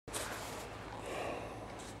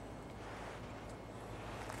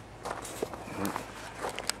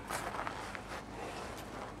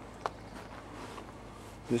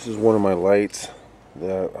This is one of my lights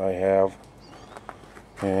that I have,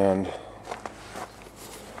 and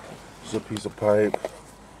there's a piece of pipe.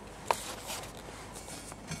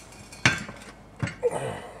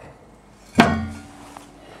 And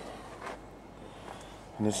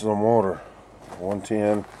this is a motor,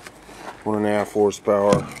 110, 1.5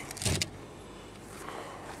 horsepower.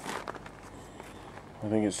 I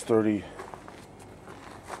think it's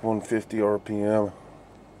 150 RPM.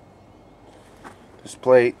 This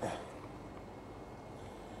plate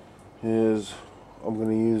is, I'm going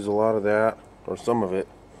to use a lot of that, or some of it.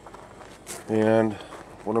 And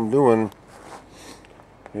what I'm doing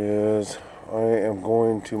is I am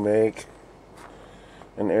going to make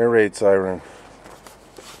an air raid siren.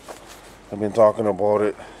 I've been talking about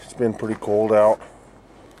it. It's been pretty cold out.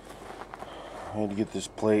 I had to get this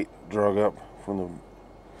plate drug up from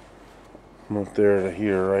up there to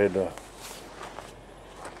here. I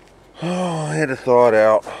had to thaw it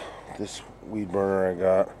out. This weed burner I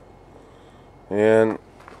got, and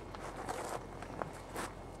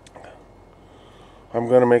I'm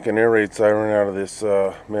gonna make an air raid siren out of this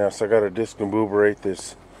mess. I gotta discombobulate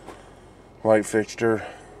this light fixture,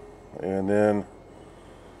 and then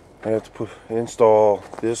I have to install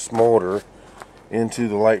this motor into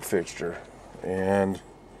the light fixture. And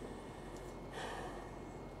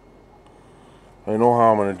I know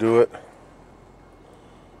how I'm going to do it.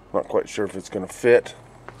 Not quite sure if it's going to fit.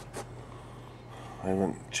 I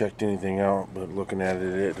haven't checked anything out, but looking at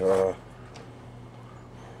it,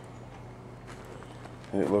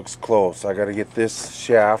 it looks close. I got to get this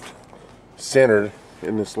shaft centered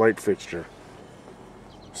in this light fixture.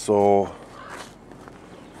 So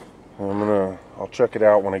I'll check it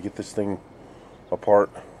out when I get this thing apart,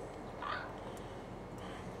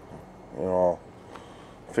 and I'll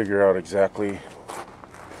figure out exactly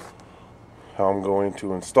how I'm going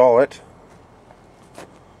to install it,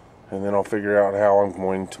 and then I'll figure out how I'm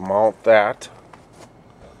going to mount that.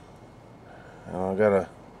 And I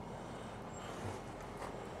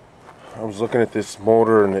was looking at this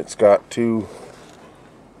motor, and it's got two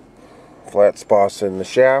flat spots in the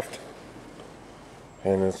shaft,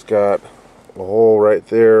 and it's got a hole right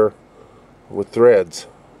there with threads.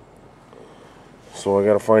 So I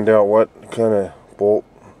got to find out what kind of bolt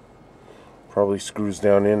probably screws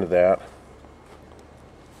down into that,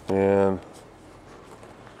 and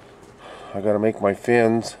I got to make my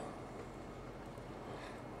fins,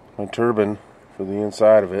 my turbine for the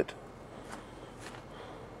inside of it.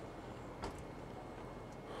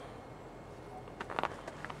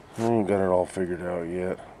 I ain't got it all figured out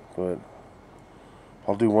yet, but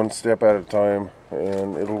I'll do one step at a time,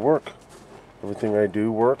 and it'll work. Everything I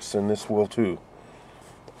do works, and this will too.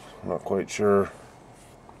 I'm not quite sure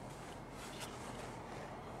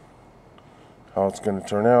how it's going to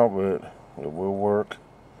turn out, but it will work.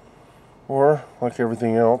 Or, like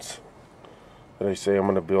everything else that I say I'm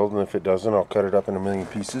going to build, and if it doesn't, I'll cut it up in a million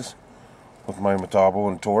pieces with my metabo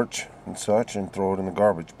and torch and such, and throw it in the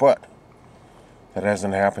garbage. But that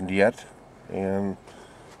hasn't happened yet, and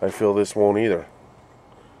I feel this won't either.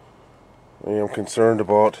 I am concerned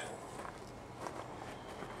about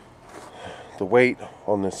the weight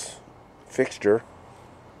on this fixture,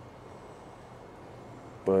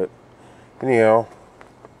 but anyhow,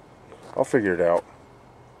 I'll figure it out.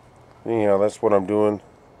 Anyhow, that's what I'm doing.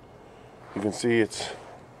 You can see that's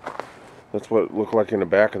what it looked like in the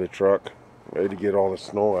back of the truck. I had to get all the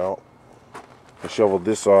snow out. I shoveled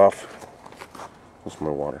this off. What's my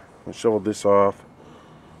water? I shoveled this off.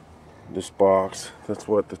 This box, that's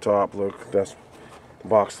what the top looked, the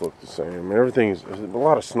box looked the same. Everything is a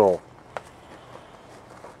lot of snow,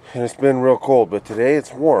 and it's been real cold, but today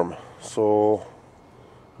it's warm, so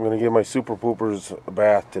I'm gonna give my super poopers a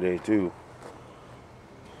bath today too.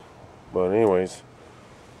 But anyways,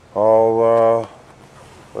 when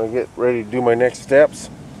I get ready to do my next steps,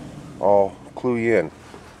 I'll clue you in.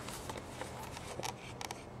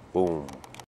 Boom.